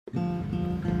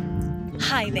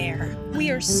Hi there. We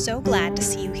are so glad to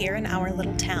see you here in our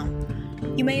little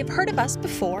town. You may have heard of us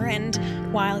before, and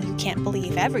while you can't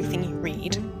believe everything you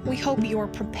read, we hope you're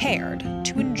prepared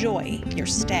to enjoy your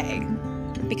stay.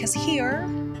 Because here,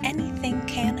 anything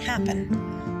can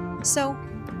happen. So,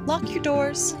 lock your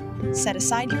doors, set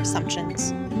aside your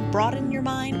assumptions, broaden your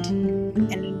mind,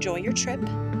 and enjoy your trip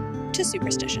to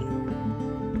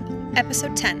Superstition.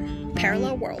 Episode 10,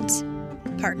 Parallel Worlds,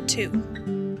 Part 2.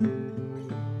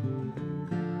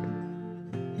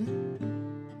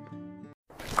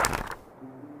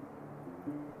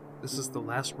 This is the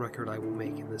last record I will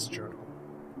make in this journal.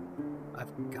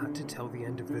 I've got to tell the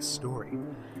end of this story,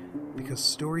 because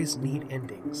stories need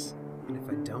endings, and if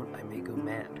I don't, I may go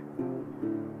mad.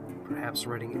 Perhaps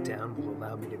writing it down will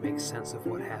allow me to make sense of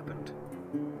what happened.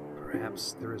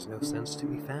 Perhaps there is no sense to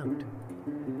be found.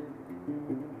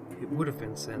 It would have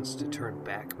been sense to turn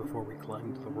back before we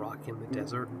climbed the rock in the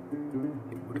desert.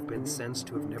 It would have been sense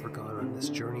to have never gone on this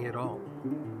journey at all.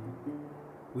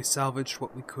 We salvaged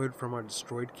what we could from our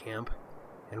destroyed camp,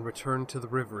 and returned to the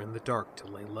river in the dark to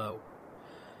lay low.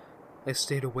 I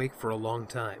stayed awake for a long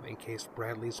time in case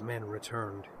Bradley's men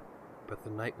returned, but the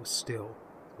night was still,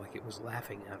 like it was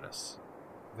laughing at us.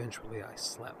 Eventually I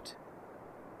slept.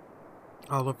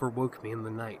 Oliver woke me in the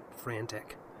night,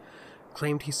 frantic.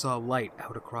 Claimed he saw light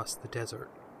out across the desert.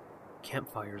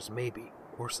 Campfires, maybe,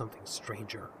 or something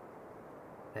stranger.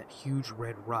 That huge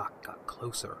red rock got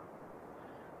closer.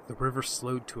 The river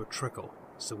slowed to a trickle,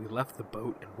 so we left the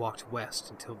boat and walked west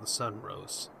until the sun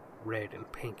rose, red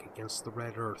and pink against the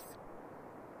red earth.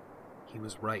 He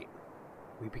was right.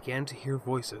 We began to hear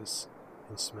voices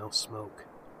and smell smoke.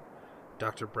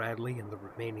 Dr. Bradley and the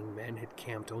remaining men had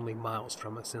camped only miles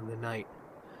from us in the night,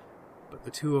 but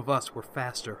the two of us were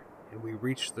faster, and we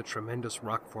reached the tremendous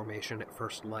rock formation at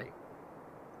first light.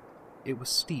 It was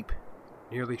steep,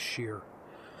 nearly sheer.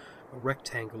 A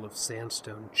rectangle of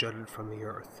sandstone jutted from the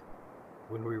earth.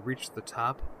 When we reached the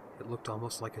top, it looked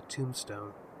almost like a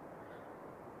tombstone.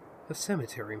 A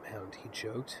cemetery mound, he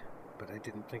joked, but I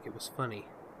didn't think it was funny.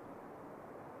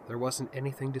 There wasn't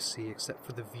anything to see except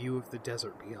for the view of the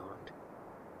desert beyond.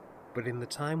 But in the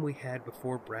time we had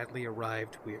before Bradley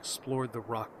arrived, we explored the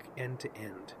rock end to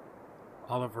end.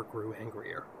 Oliver grew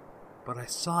angrier. "But I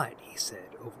saw it," he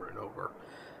said over and over.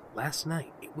 "Last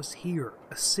night, it was here,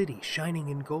 a city shining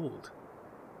in gold."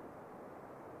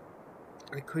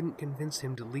 I couldn't convince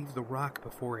him to leave the rock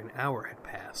before an hour had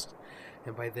passed,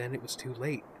 and by then it was too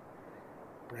late.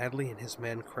 Bradley and his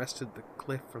men crested the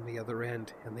cliff from the other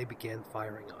end, and they began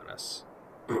firing on us.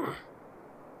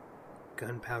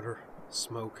 Gunpowder,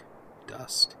 smoke,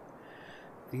 dust.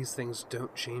 These things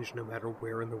don't change no matter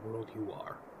where in the world you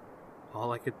are.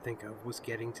 All I could think of was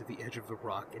getting to the edge of the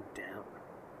rock and down.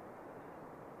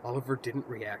 Oliver didn't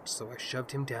react, so I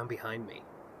shoved him down behind me.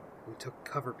 We took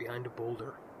cover behind a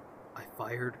boulder. I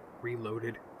fired,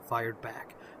 reloaded, fired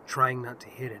back, trying not to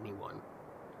hit anyone.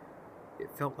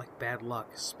 It felt like bad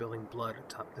luck, spilling blood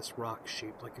atop this rock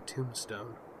shaped like a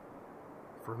tombstone.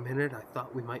 For a minute I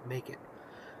thought we might make it,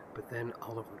 but then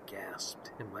Oliver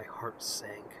gasped, and my heart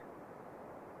sank.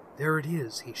 "There it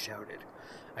is," he shouted.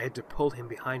 I had to pull him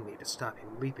behind me to stop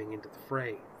him leaping into the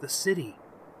fray. "The city!"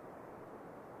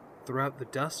 Throughout the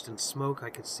dust and smoke I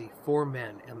could see 4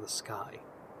 men and the sky.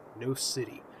 No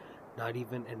city, not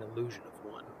even an illusion of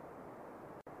one.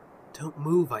 "Don't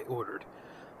move," I ordered.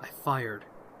 I fired.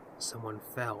 Someone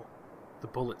fell. The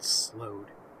bullets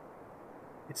slowed.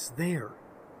 "It's there."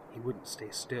 He wouldn't stay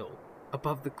still.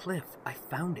 "Above the cliff. I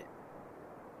found it."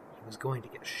 He was going to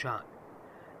get shot.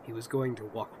 He was going to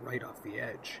walk right off the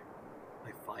edge.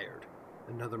 I fired.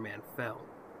 Another man fell.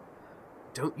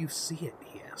 "Don't you see it?"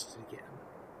 he asked again.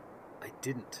 I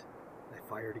didn't. I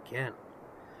fired again.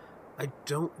 "I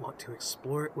don't want to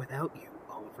explore it without you,"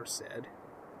 Oliver said.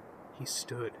 He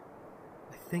stood.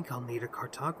 "I think I'll need a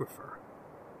cartographer."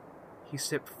 He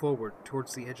stepped forward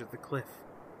towards the edge of the cliff.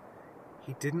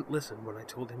 He didn't listen when I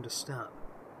told him to stop.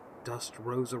 Dust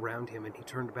rose around him and he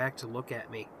turned back to look at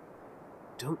me.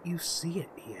 "Don't you see it?"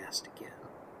 he asked again.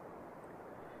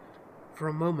 For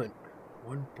a moment,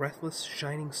 one breathless,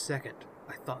 shining second,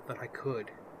 I thought that I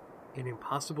could. An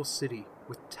impossible city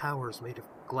with towers made of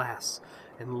glass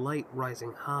and light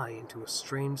rising high into a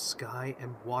strange sky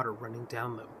and water running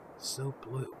down them, so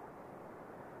blue.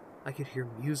 I could hear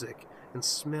music and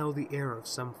smell the air of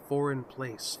some foreign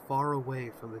place far away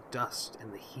from the dust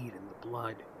and the heat and the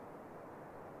blood.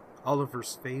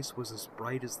 Oliver's face was as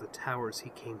bright as the towers he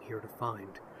came here to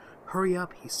find. "Hurry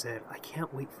up," he said. "I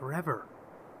can't wait forever."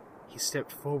 He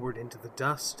stepped forward into the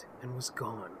dust and was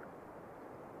gone.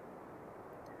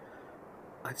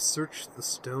 I've searched the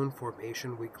stone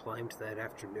formation we climbed that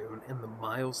afternoon and the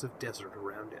miles of desert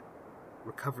around it.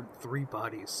 Recovered 3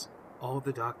 bodies, all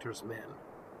the doctor's men.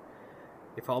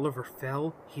 If Oliver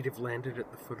fell, he'd have landed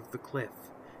at the foot of the cliff.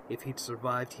 If he'd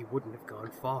survived, he wouldn't have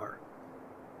gone far.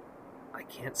 I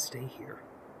can't stay here.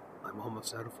 I'm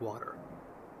almost out of water.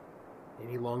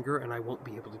 Any longer, and I won't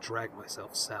be able to drag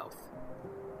myself south.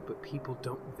 But people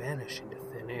don't vanish into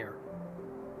thin air.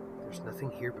 There's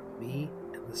nothing here but me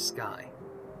and the sky.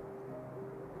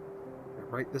 I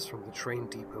write this from the train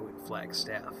depot in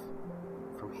Flagstaff.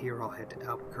 From here I'll head to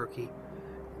Albuquerque,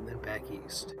 and then back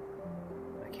east.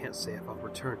 I can't say if I'll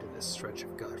return to this stretch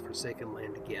of godforsaken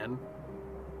land again.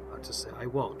 Not to say I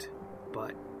won't,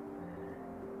 but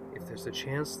if there's a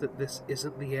chance that this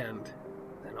isn't the end,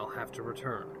 then I'll have to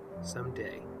return,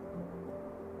 someday.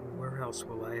 And where else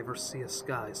will I ever see a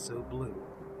sky so blue?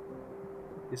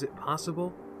 Is it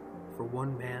possible for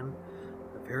one man,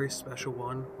 a very special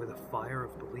one, with a fire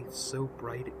of belief so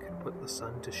bright it could put the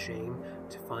sun to shame,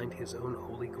 to find his own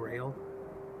holy grail?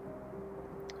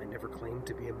 I never claimed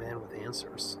to be a man with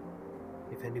answers.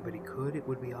 If anybody could, it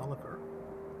would be Oliver.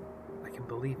 I can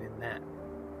believe in that,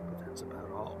 but that's about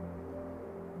all.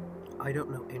 I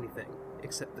don't know anything,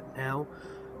 except that now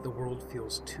the world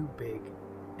feels too big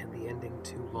and the ending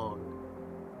too long.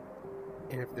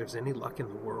 And if there's any luck in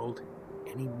the world,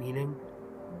 any meaning,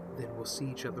 then we'll see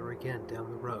each other again down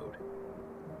the road.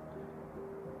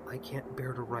 I can't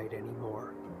bear to write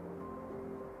anymore.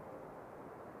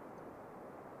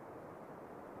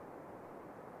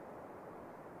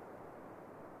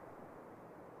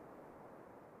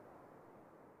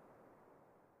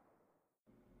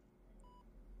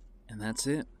 And that's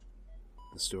it.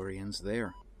 The story ends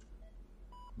there.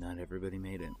 Not everybody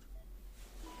made it.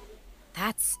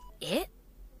 That's it?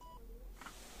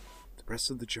 The rest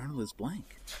of the journal is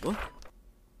blank. Look.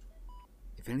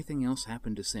 If anything else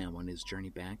happened to Sam on his journey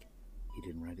back, he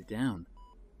didn't write it down.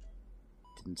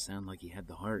 Didn't sound like he had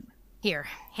the heart. Here,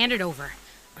 hand it over.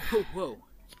 Whoa.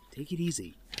 Take it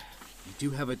easy. You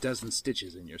do have a dozen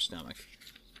stitches in your stomach.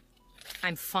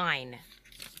 I'm fine.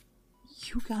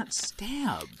 You got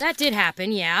stabbed. That did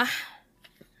happen, yeah.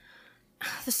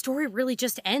 The story really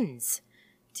just ends.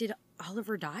 Did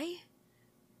Oliver die?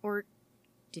 Or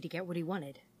did he get what he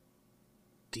wanted?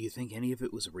 Do you think any of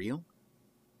it was real?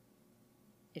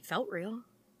 It felt real.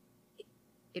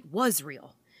 It was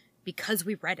real. Because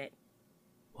we read it.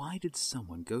 Why did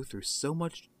someone go through so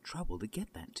much trouble to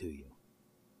get that to you?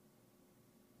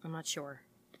 I'm not sure.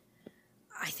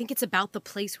 I think it's about the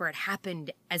place where it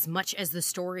happened as much as the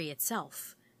story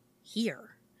itself.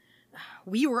 Here.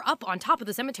 We were up on top of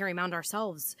the cemetery mound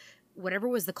ourselves. Whatever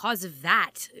was the cause of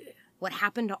that, what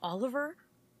happened to Oliver,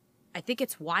 I think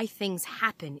it's why things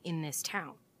happen in this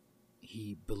town.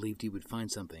 He believed he would find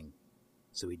something,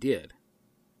 so he did.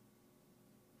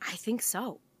 I think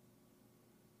so.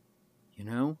 You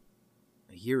know,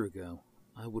 a year ago,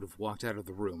 I would have walked out of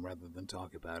the room rather than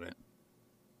talk about it.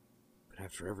 But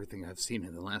after everything I've seen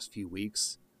in the last few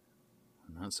weeks,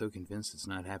 I'm not so convinced it's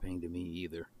not happening to me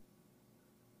either.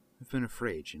 I've been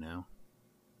afraid, you know,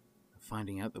 of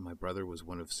finding out that my brother was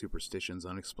one of superstition's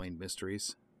unexplained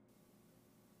mysteries.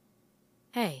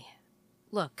 Hey,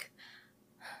 look,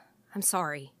 I'm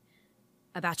sorry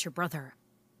about your brother,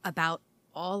 about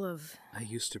all of... I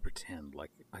used to pretend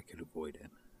like I could avoid it.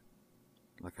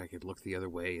 Like I could look the other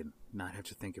way and not have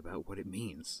to think about what it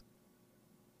means.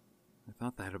 I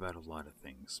thought that about a lot of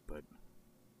things, but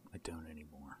I don't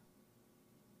anymore.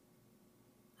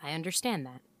 I understand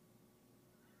that.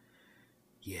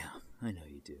 Yeah, I know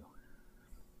you do.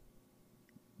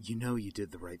 You know you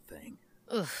did the right thing.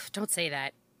 Ugh, don't say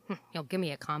that. You'll give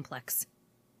me a complex.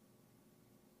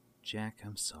 Jack,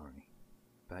 I'm sorry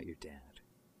about your dad.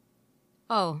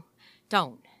 Oh,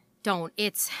 don't.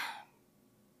 It's...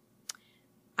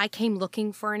 I came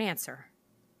looking for an answer.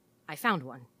 I found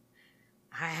one.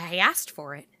 I asked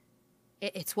for it.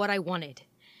 It's what I wanted.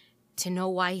 To know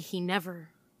why he never...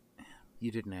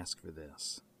 You didn't ask for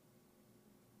this.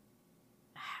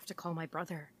 I have to call my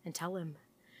brother and tell him.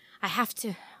 I have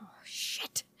to... Oh,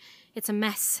 shit. It's a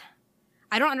mess.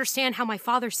 I don't understand how my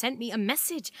father sent me a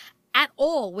message at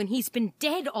all when he's been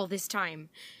dead all this time.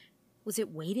 Was it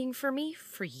waiting for me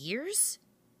for years?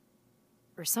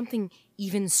 Or something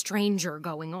even stranger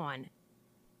going on?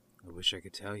 I wish I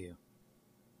could tell you.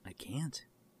 I can't.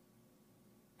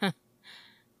 Huh.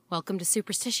 Welcome to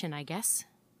superstition, I guess.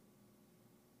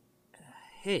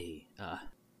 Hey,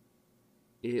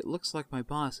 it looks like my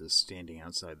boss is standing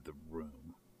outside the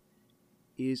room.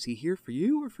 Is he here for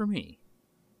you or for me?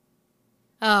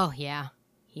 Oh, yeah.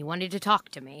 He wanted to talk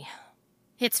to me.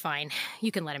 It's fine.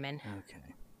 You can let him in.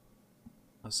 Okay.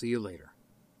 I'll see you later.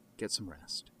 get some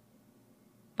rest.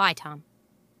 Bye, Tom.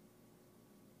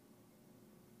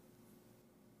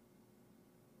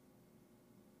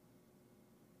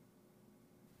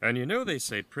 And you know they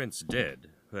say Prince dead,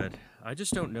 but I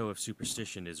just don't know if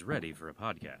Superstition is ready for a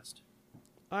podcast.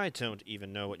 I don't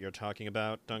even know what you're talking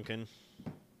about, Duncan.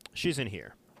 She's in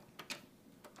here.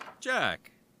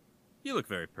 Jack, you look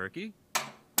very perky.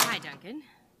 Hi, Duncan.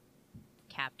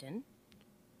 Captain.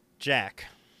 Jack,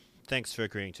 thanks for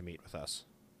agreeing to meet with us.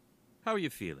 How are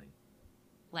you feeling?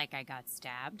 Like I got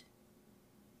stabbed.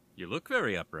 You look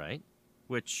very upright,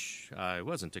 which I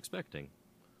wasn't expecting.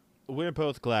 We're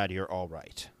both glad you're all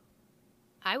right.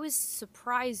 I was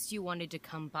surprised you wanted to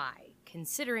come by,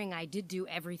 considering I did do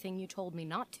everything you told me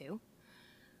not to.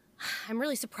 I'm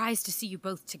really surprised to see you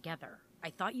both together. I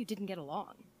thought you didn't get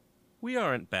along. We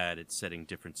aren't bad at setting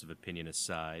difference of opinion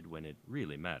aside when it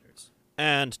really matters.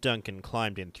 And Duncan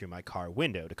climbed in through my car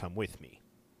window to come with me.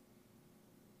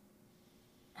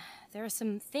 There are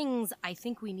some things I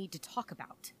think we need to talk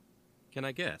about. Can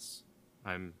I guess?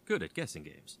 I'm good at guessing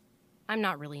games. I'm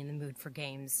not really in the mood for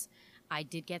games. I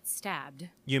did get stabbed.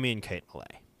 You mean Kate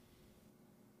Millay?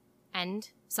 And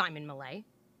Simon Millay.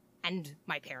 And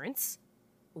my parents.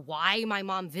 Why my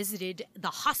mom visited the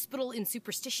hospital in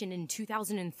Superstition in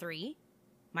 2003.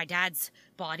 My dad's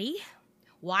body.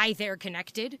 Why they're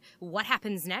connected. What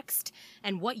happens next.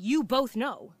 And what you both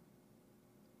know.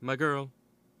 My girl,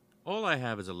 all I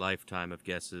have is a lifetime of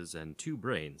guesses and 2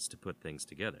 brains to put things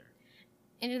together.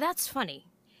 And that's funny,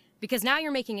 because now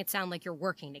you're making it sound like you're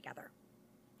working together.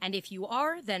 And if you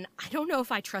are, then I don't know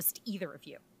if I trust either of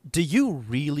you. Do you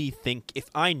really think if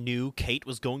I knew Kate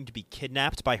was going to be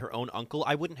kidnapped by her own uncle,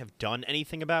 I wouldn't have done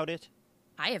anything about it?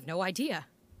 I have no idea.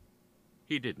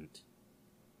 He didn't.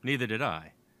 Neither did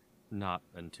I. Not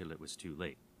until it was too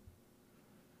late.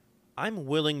 I'm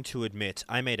willing to admit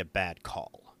I made a bad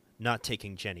call, not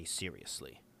taking Jenny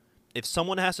seriously. If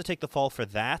someone has to take the fall for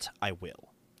that, I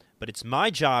will. But it's my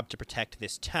job to protect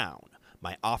this town,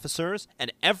 my officers,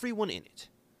 and everyone in it.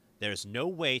 There's no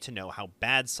way to know how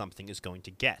bad something is going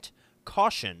to get.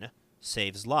 Caution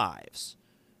saves lives.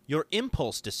 Your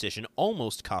impulse decision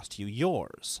almost cost you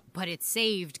yours. But it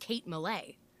saved Kate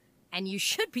Millay. And you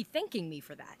should be thanking me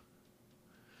for that.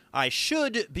 I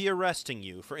should be arresting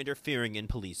you for interfering in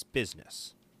police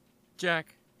business.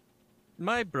 Jack,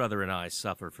 my brother and I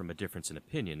suffer from a difference in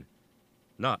opinion,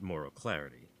 not moral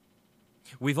clarity.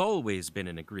 We've always been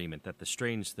in agreement that the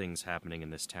strange things happening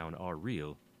in this town are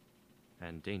real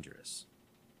and dangerous.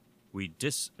 We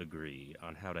disagree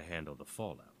on how to handle the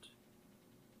fallout.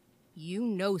 You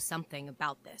know something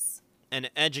about this. An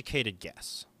educated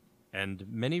guess. And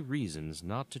many reasons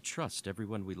not to trust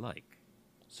everyone we like.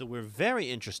 So we're very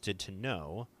interested to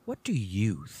know... What do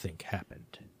you think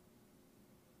happened?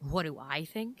 What do I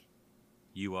think?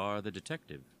 You are the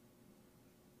detective.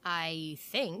 I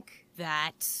think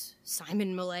that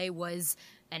Simon Millay was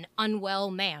an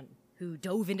unwell man who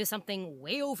dove into something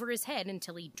way over his head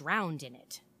until he drowned in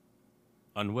it.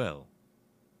 Unwell.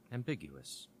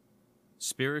 Ambiguous.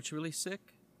 Spiritually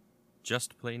sick?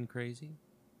 Just plain crazy?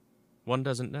 One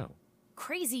doesn't know.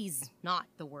 Crazy's not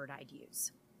the word I'd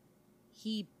use.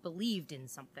 He believed in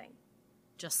something.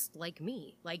 Just like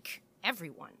me, like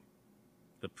everyone.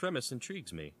 The premise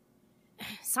intrigues me.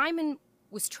 Simon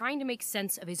was trying to make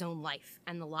sense of his own life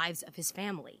and the lives of his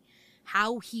family,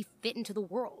 how he fit into the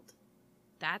world.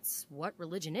 That's what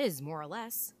religion is, more or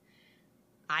less.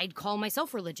 I'd call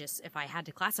myself religious if I had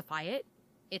to classify it.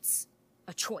 It's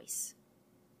a choice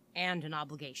and an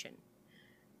obligation.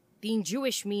 Being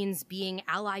Jewish means being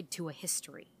allied to a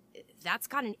history. That's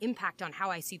got an impact on how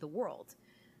I see the world,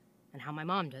 and how my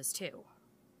mom does too.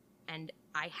 And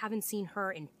I haven't seen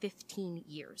her in 15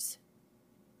 years.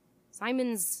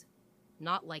 Simon's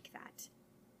not like that.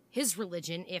 His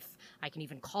religion, if I can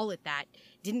even call it that,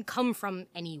 didn't come from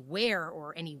anywhere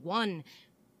or anyone.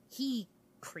 He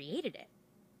created it.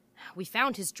 We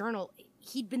found his journal.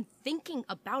 He'd been thinking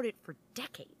about it for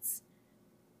decades.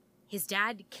 His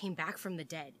dad came back from the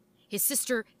dead. His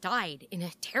sister died in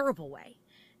a terrible way.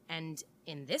 And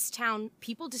in this town,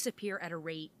 people disappear at a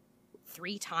rate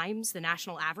 3 times the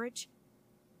national average.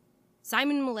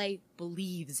 Simon Millay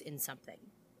believes in something.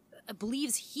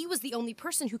 Believes he was the only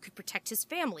person who could protect his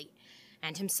family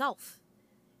and himself.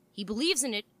 He believes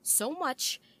in it so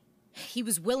much, he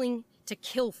was willing to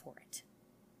kill for it.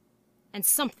 And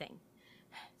something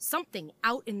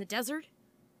out in the desert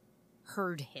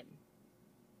heard him.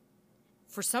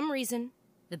 For some reason,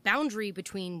 the boundary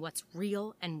between what's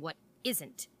real and what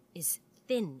isn't is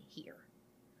thin here.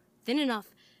 Thin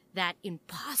enough that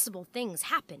impossible things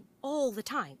happen all the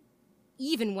time,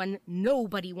 even when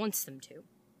nobody wants them to.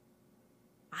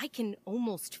 I can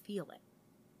almost feel it.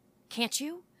 Can't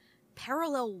you?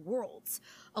 Parallel worlds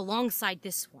alongside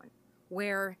this one,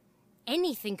 where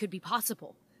anything could be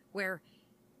possible, where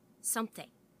something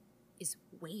is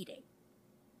waiting.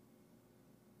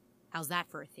 How's that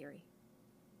for a theory?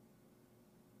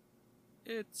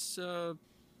 It's a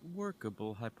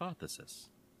workable hypothesis.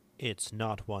 It's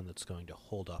not one that's going to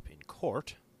hold up in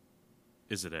court.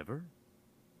 Is it ever?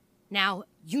 Now,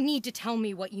 you need to tell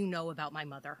me what you know about my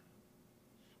mother.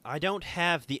 I don't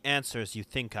have the answers you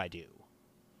think I do.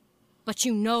 But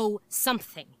you know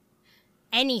something.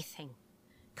 Anything.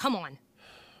 Come on.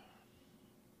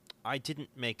 I didn't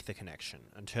make the connection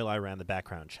until I ran the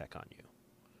background check on you.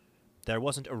 There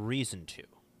wasn't a reason to.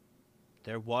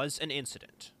 There was an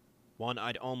incident, one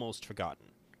I'd almost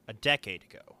forgotten, a decade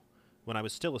ago, when I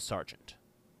was still a sergeant.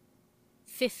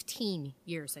 15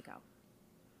 years ago.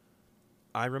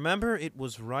 I remember it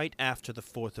was right after the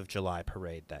 4th of July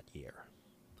parade that year.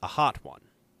 A hot one.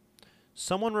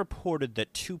 Someone reported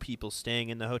that 2 people staying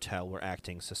in the hotel were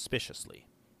acting suspiciously,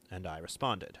 and I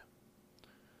responded.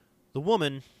 The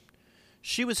woman,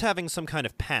 she was having some kind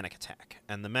of panic attack,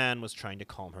 and the man was trying to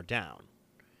calm her down.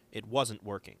 It wasn't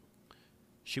working.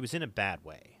 She was in a bad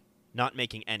way, not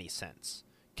making any sense,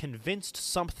 convinced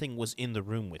something was in the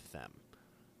room with them.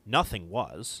 Nothing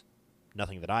was.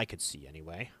 Nothing that I could see,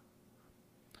 anyway.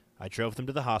 I drove them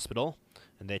to the hospital,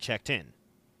 and they checked in.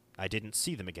 I didn't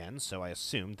see them again, so I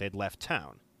assumed they'd left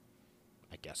town.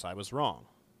 I guess I was wrong.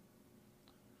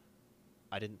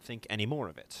 I didn't think any more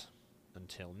of it,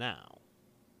 until now.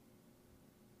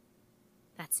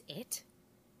 That's it?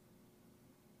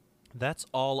 That's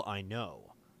all I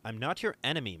know. I'm not your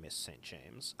enemy, Miss St.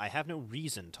 James. I have no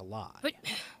reason to lie. But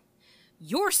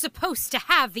you're supposed to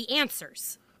have the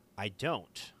answers. I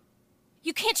don't.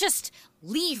 You can't just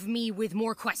leave me with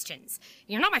more questions.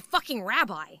 You're not my fucking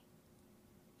rabbi.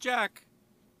 Jack,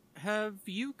 have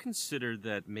you considered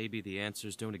that maybe the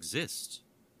answers don't exist?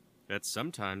 That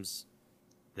sometimes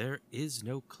there is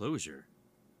no closure,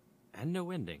 and no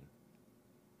ending,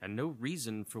 and no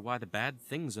reason for why the bad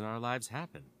things in our lives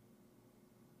happen.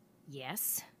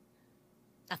 Yes.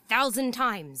 1,000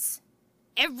 times.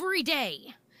 Every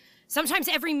day. Sometimes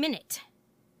every minute.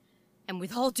 And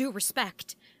with all due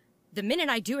respect, the minute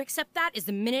I do accept that is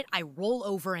the minute I roll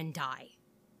over and die.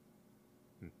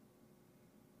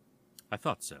 I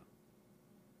thought so.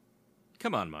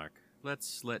 Come on, Mark.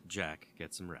 Let's let Jack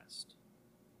get some rest.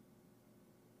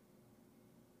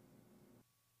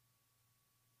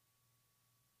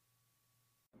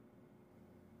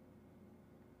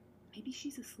 Maybe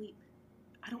she's asleep.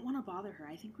 I don't want to bother her.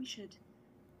 I think we should...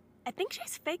 I think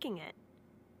she's faking it.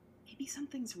 Maybe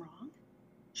something's wrong?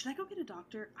 Should I go get a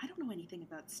doctor? I don't know anything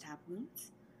about stab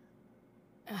wounds.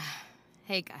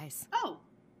 Hey, guys. Oh!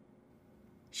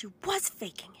 She was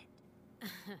faking it.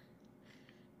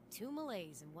 2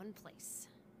 Malays in one place.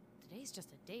 Today's just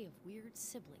a day of weird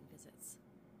sibling visits.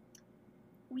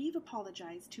 We've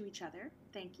apologized to each other.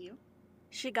 Thank you.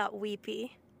 She got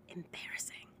weepy.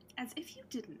 Embarrassing. As if you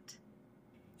didn't.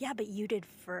 Yeah, but you did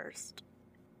first.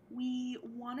 We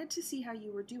wanted to see how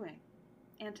you were doing.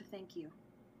 And to thank you.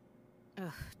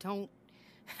 Ugh, don't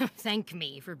thank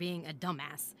me for being a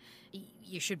dumbass.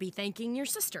 You should be thanking your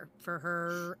sister for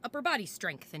her upper body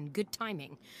strength and good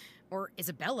timing. Or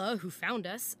Isabella, who found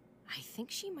us. I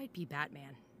think she might be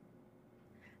Batman.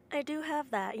 I do have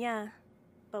that, yeah.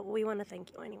 But we want to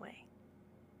thank you anyway.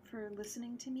 For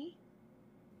listening to me?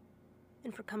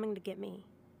 And for coming to get me.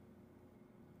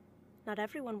 Not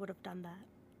everyone would have done that.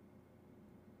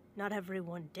 Not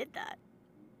everyone did that.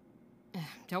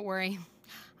 Don't worry.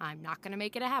 I'm not gonna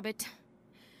make it a habit.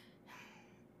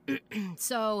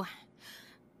 So,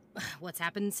 what's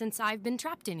happened since I've been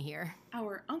trapped in here?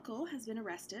 Our uncle has been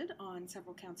arrested on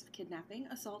several counts of kidnapping,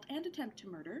 assault, and attempt to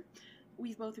murder.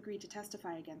 We've both agreed to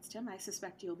testify against him. I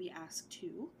suspect you'll be asked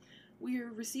too.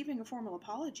 We're receiving a formal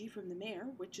apology from the mayor,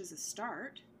 which is a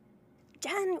start.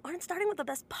 Jen, you aren't starting with the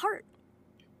best part.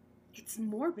 It's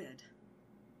morbid.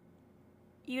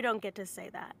 You don't get to say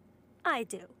that. I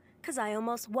do, 'cause I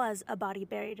almost was a body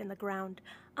buried in the ground.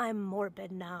 I'm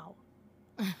morbid now.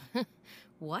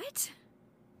 What?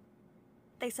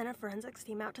 They sent a forensics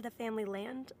team out to the family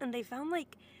land, and they found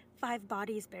like 5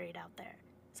 bodies buried out there.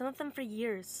 Some of them for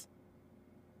years.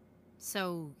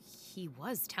 So, he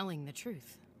was telling the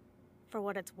truth. For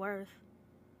what it's worth.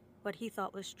 What he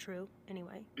thought was true,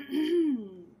 anyway.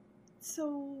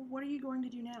 So, what are you going to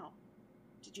do now?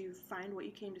 Did you find what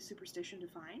you came to Superstition to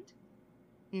find?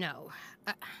 No.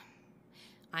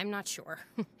 I'm not sure.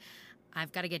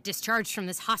 I've got to get discharged from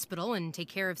this hospital and take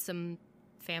care of some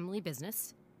family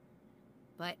business.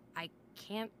 But I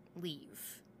can't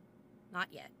leave.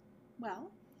 Not yet.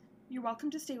 Well, You're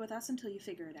welcome to stay with us until you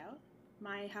figure it out.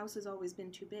 My house has always been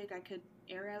too big. I could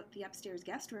air out the upstairs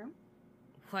guest room.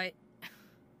 What?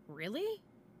 Really?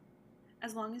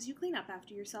 As long as you clean up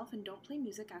after yourself and don't play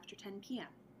music after 10 p.m.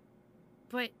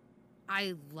 But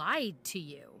I lied to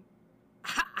you.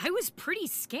 I was pretty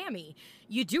scammy.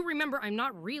 You do remember I'm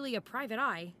not really a private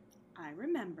eye. I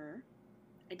remember.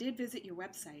 I did visit your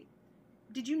website.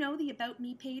 Did you know the About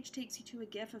Me page takes you to a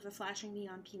gif of a flashing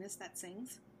neon penis that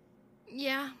sings?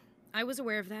 Yeah, I was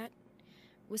aware of that.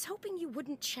 Was hoping you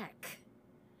wouldn't check.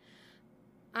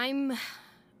 I'm...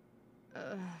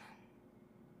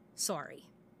 sorry.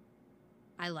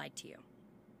 I lied to you.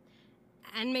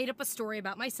 And made up a story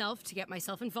about myself to get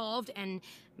myself involved, and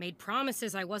made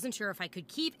promises I wasn't sure if I could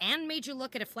keep, and made you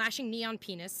look at a flashing neon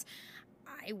penis.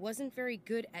 I wasn't very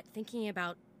good at thinking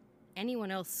about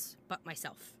anyone else but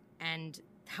myself, and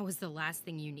that was the last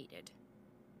thing you needed.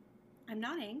 I'm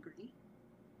not angry.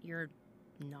 You're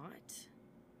not?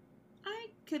 I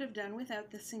could have done without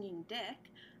the singing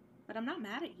dick, but I'm not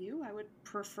mad at you. I would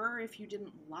prefer if you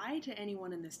didn't lie to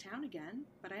anyone in this town again,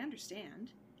 but I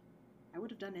understand. I would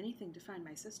have done anything to find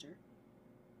my sister.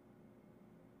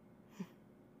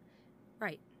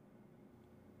 Right.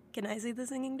 Can I see the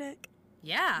singing dick?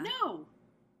 Yeah. No!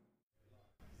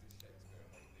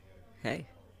 Hey,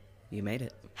 you made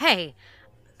it. Hey.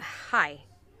 Hi.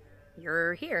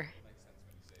 You're here.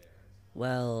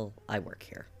 Well, I work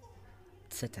here.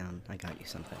 Sit down, I got you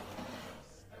something.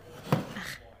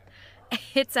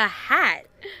 It's a hat.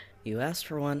 You asked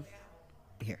for one.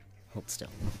 Here, hold still.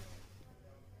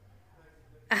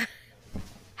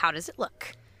 How does it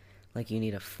look? Like you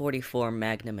need a 44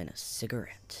 Magnum and a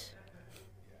cigarette.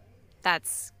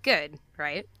 That's good,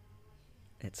 right?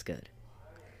 It's good.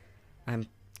 I'm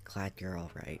glad you're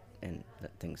alright, and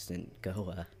that things didn't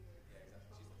go,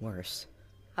 worse.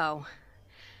 Oh.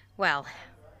 Well,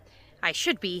 I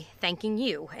should be thanking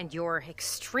you and your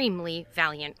extremely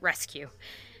valiant rescue.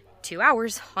 2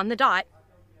 hours on the dot.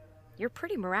 You're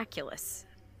pretty miraculous.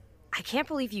 I can't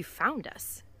believe you found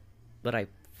us. What I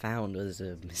found was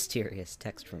a mysterious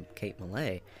text from Kate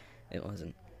Millay. It was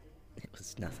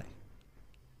nothing.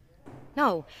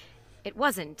 No, it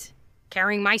wasn't.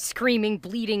 Carrying my screaming,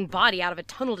 bleeding body out of a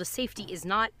tunnel to safety is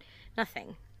not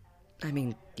nothing. I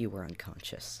mean, you were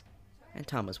unconscious. And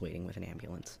Tom was waiting with an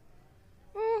ambulance.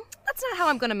 That's not how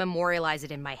I'm going to memorialize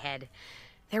it in my head.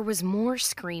 There was more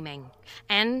screaming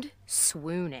and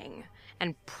swooning,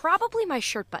 and probably my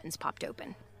shirt buttons popped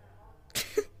open.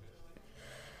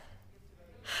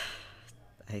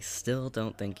 I still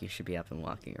don't think you should be up and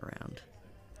walking around.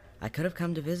 I could have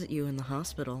come to visit you in the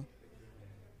hospital.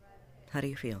 How do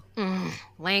you feel?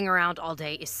 Laying around all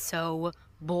day is so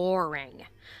boring.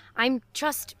 I'm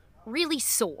just really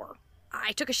sore.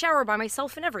 I took a shower by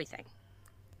myself and everything.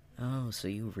 Oh, so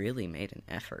you really made an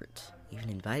effort. Even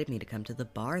invited me to come to the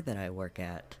bar that I work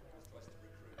at.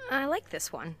 I like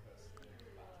this one.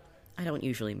 I don't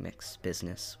usually mix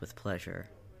business with pleasure.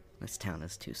 This town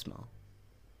is too small.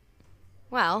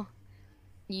 Well,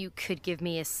 you could give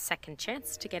me a second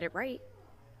chance to get it right.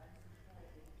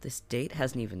 This date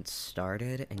hasn't even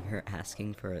started, and you're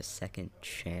asking for a second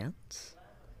chance?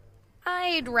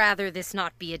 I'd rather this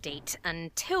not be a date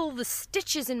until the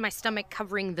stitches in my stomach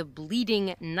covering the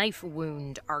bleeding knife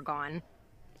wound are gone.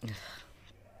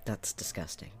 That's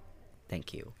disgusting.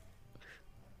 Thank you.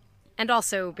 And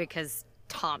also because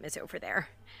Tom is over there,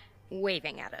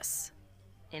 waving at us.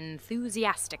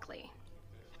 Enthusiastically.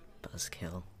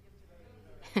 Buzzkill.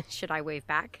 Should I wave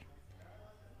back?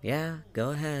 Yeah, go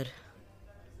ahead.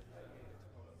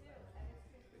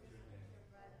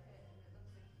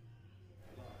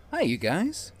 Hi, you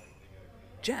guys.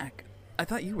 Jack, I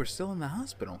thought you were still in the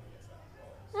hospital.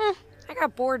 I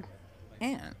got bored.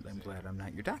 And I'm glad I'm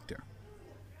not your doctor.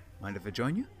 Mind if I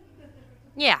join you?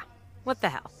 Yeah, what the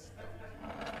hell?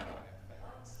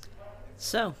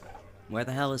 So, where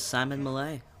the hell is Simon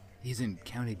Millay? He's in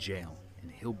county jail, and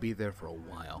he'll be there for a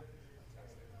while.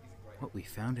 What we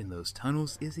found in those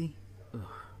tunnels, Izzy? Ugh.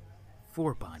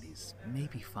 4 bodies,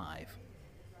 maybe 5.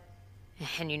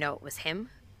 And you know it was him?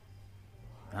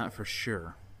 Not for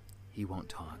sure. He won't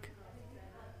talk.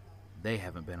 They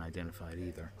haven't been identified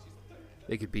either.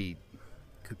 They could be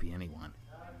anyone.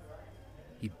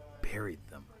 He buried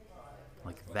them.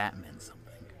 Like that meant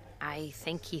something. I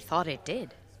think he thought it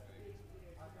did.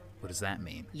 What does that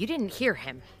mean? You didn't hear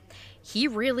him. He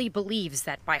really believes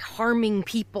that by harming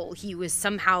people, he was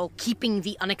somehow keeping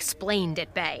the unexplained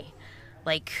at bay.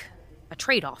 Like a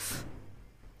trade-off.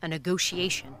 A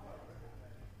negotiation.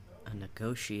 A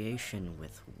negotiation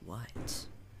with what?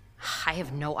 I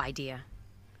have no idea.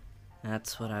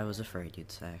 That's what I was afraid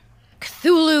you'd say.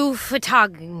 Cthulhu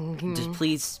photog... Just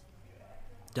please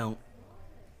Don't.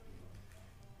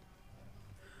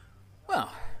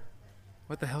 Well,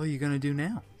 what the hell are you gonna do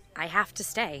now? I have to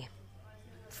stay.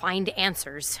 Find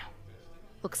answers.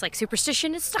 Looks like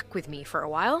superstition is stuck with me for a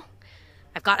while.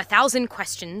 I've got 1,000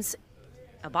 questions,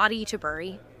 a body to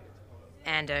bury,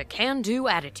 and a can-do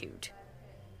attitude.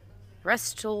 The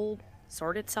rest'll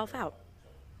sort itself out.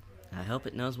 I hope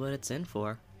it knows what it's in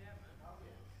for.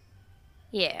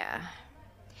 Yeah.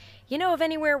 You know of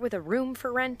anywhere with a room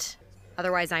for rent?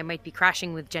 Otherwise, I might be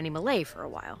crashing with Jenny Malay for a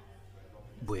while.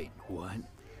 Wait, what?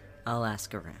 I'll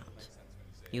ask around.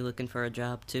 You looking for a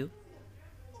job, too?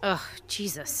 Ugh,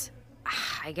 Jesus.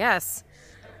 I guess.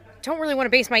 Don't really want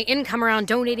to base my income around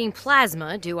donating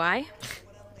plasma, do I?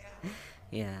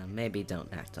 Yeah, maybe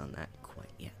don't act on that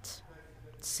quite yet.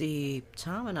 See,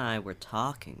 Tom and I were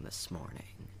talking this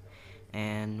morning,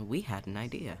 and we had an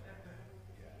idea.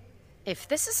 If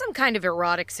this is some kind of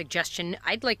erotic suggestion,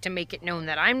 I'd like to make it known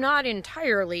that I'm not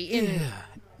entirely in... Yeah,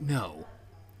 no.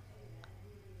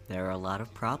 There are a lot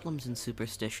of problems in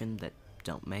superstition that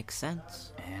don't make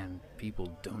sense. And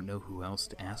people don't know who else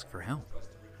to ask for help.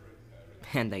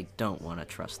 And they don't want to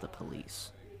trust the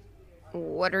police.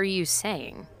 What are you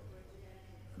saying?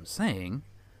 I'm saying,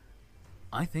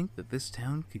 I think that this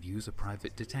town could use a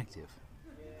private detective.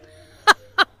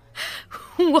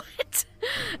 What?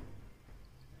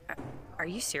 Are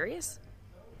you serious?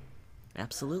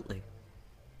 Absolutely.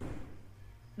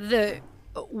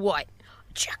 What?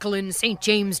 Jacqueline St.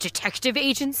 James Detective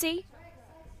Agency?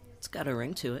 It's got a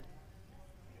ring to it.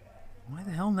 Why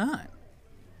the hell not?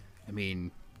 I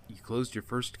mean, you closed your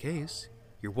first case.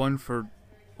 You're one for,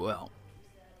 well,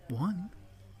 one.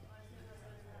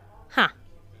 Huh.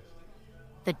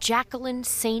 The Jacqueline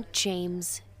St.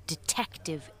 James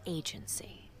Detective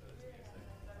Agency.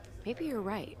 Maybe you're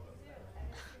right.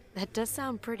 That does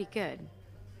sound pretty good.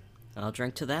 I'll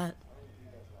drink to that.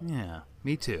 Yeah,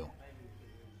 me too.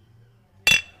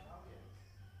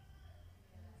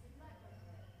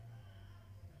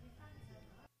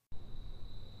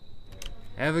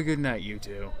 Have a good night, you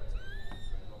two.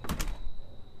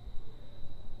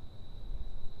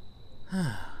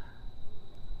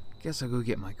 Guess I'll go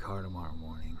get my car tomorrow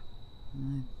morning.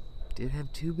 I did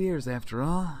have 2 beers after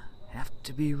all. Have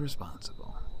to be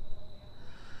responsible.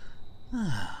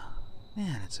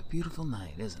 Man, it's a beautiful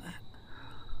night, isn't it?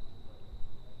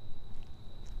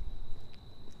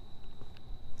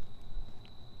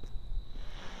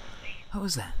 What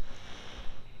was that?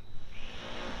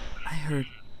 I've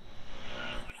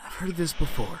heard this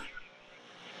before.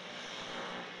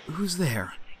 Who's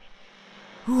there?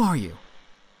 Who are you?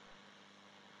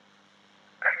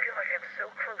 I feel like I'm so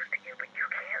close to you, but you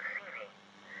can't see me.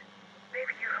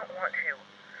 Maybe you don't want to.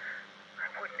 I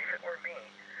wouldn't if it were me.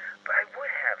 But I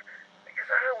would have, because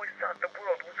I always thought the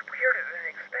world was weirder than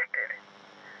expected.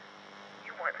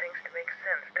 You want things to make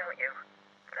sense, don't you?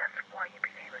 That's why you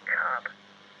became a cop.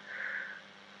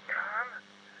 Tom,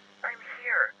 I'm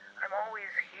here. I'm always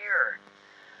here.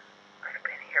 I've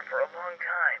been here for a long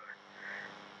time.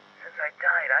 Since I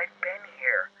died, I've been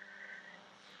here.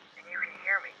 And you can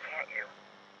hear me, can't you?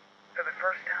 For the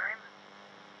first time?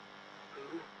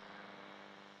 Who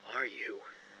are you?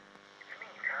 It's me,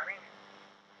 Tommy.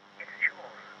 It's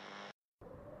Jules.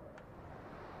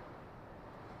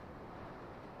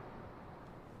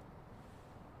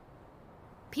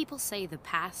 People say the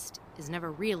past is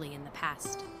never really in the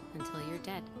past until you're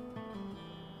dead.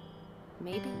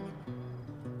 Maybe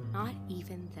not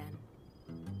even then.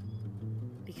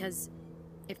 Because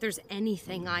if there's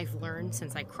anything I've learned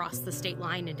since I crossed the state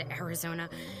line into Arizona,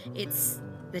 it's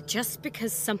that just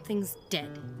because something's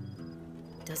dead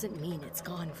doesn't mean it's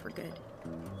gone for good.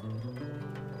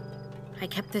 I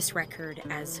kept this record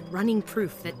as running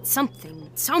proof that something,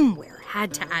 somewhere,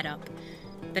 had to add up.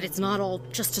 That it's not all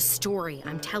just a story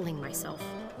I'm telling myself.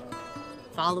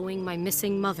 Following my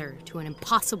missing mother to an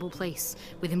impossible place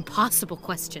with impossible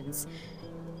questions.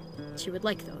 She would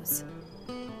like those.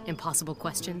 Impossible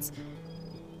questions.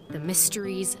 The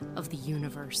mysteries of the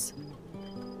universe.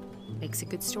 Makes a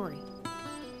good story.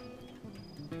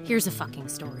 Here's a fucking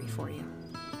story for you.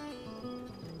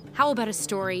 How about a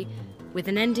story with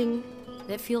an ending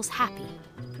that feels happy?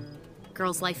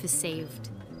 Girl's life is saved.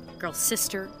 Girl's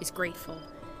sister is grateful.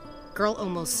 Girl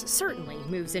almost certainly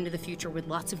moves into the future with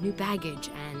lots of new baggage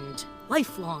and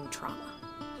lifelong trauma.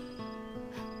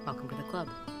 Welcome to the club.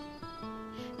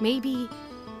 Maybe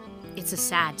it's a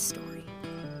sad story.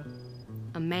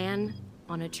 A man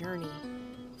on a journey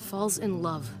falls in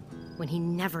love when he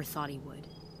never thought he would.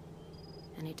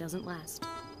 And it doesn't last.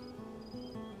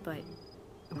 But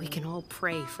we can all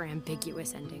pray for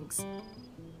ambiguous endings.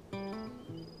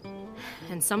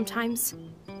 And sometimes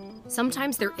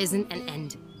Sometimes there isn't an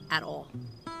end at all.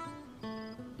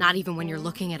 Not even when you're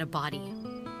looking at a body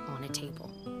on a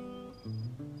table.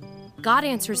 God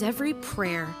answers every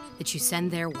prayer that you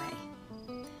send their way.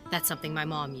 That's something my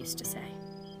mom used to say.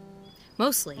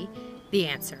 Mostly, the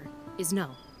answer is no.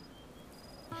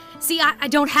 See, I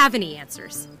don't have any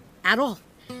answers at all.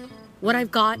 What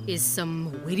I've got is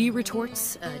some witty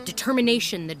retorts, a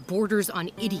determination that borders on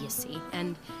idiocy,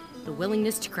 and the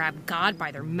willingness to grab God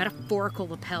by their metaphorical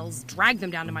lapels, drag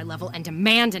them down to my level, and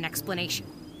demand an explanation.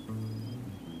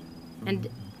 And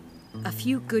a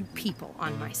few good people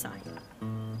on my side.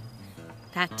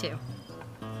 That too.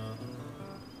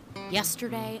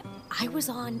 Yesterday, I was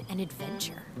on an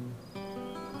adventure.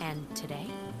 And today,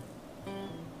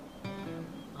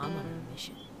 I'm on a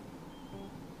mission.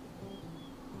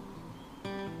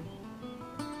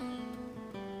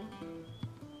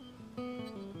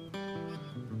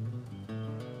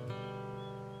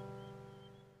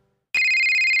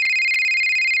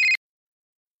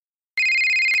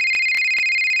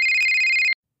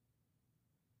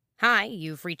 Hi,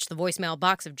 you've reached the voicemail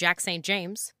box of Jack St.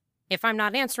 James. If I'm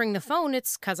not answering the phone,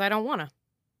 it's 'cause I don't wanna.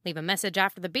 Leave a message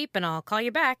after the beep and I'll call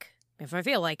you back, if I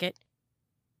feel like it.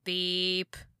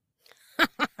 Beep.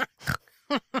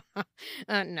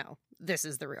 No, this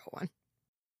is the real one.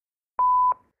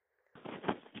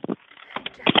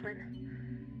 Jacqueline.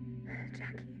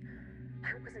 Jackie,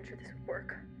 I wasn't sure this would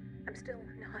work. I'm still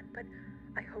not, but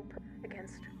I hope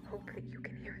against hope that you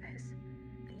can hear this.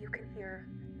 That you can hear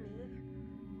me.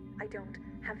 I don't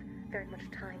have very much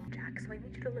time, Jack, so I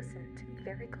need you to listen to me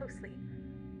very closely.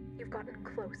 You've gotten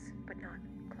close, but not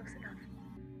close enough.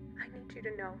 I need you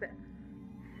to know that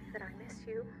I miss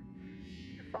you.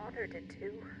 Your father did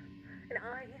too. And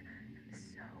I am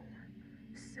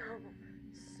so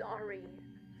sorry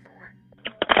for...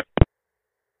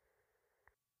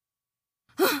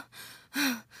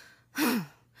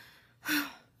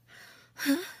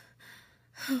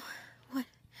 What?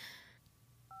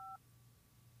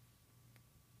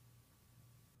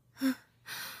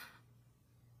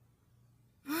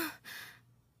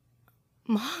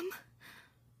 Mom?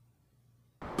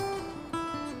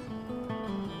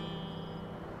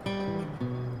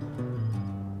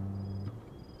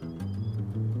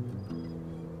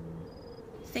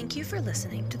 Thank you for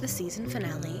listening to the season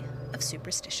finale of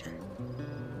Superstition.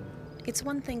 It's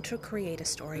one thing to create a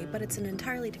story, but it's an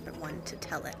entirely different one to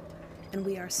tell it. And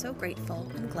we are so grateful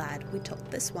and glad we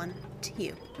told this one to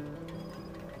you.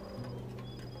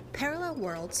 Parallel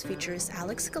Worlds features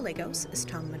Alex Gallegos as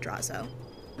Tom Madrazo,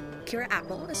 Kira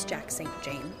Apple as Jack St.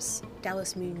 James,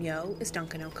 Dallas Munoz as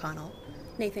Duncan O'Connell,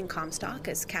 Nathan Comstock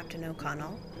as Captain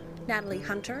O'Connell, Natalie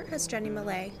Hunter as Jenny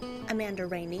Millay, Amanda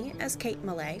Rainey as Kate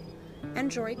Millay,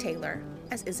 and Jory Taylor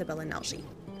as Isabella Nelji.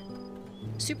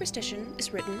 Superstition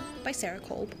is written by Sarah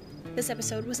Kolb. This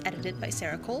episode was edited by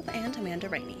Sarah Kolb and Amanda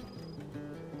Rainey.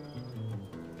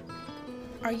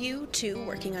 Are you, too,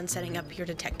 working on setting up your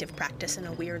detective practice in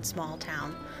a weird small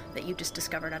town that you just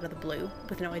discovered out of the blue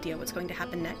with no idea what's going to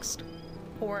happen next?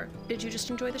 Or did you just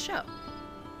enjoy the show?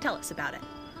 Tell us about it.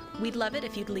 We'd love it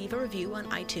if you'd leave a review on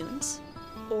iTunes,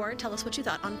 or tell us what you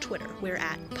thought on Twitter. We're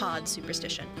at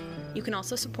PodSuperstition. You can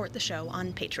also support the show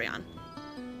on Patreon.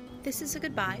 This is a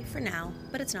goodbye for now,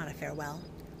 but it's not a farewell.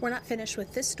 We're not finished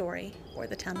with this story or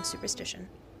the town of Superstition.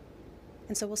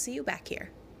 And so we'll see you back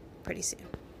here pretty soon.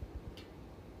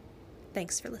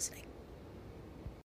 Thanks for listening.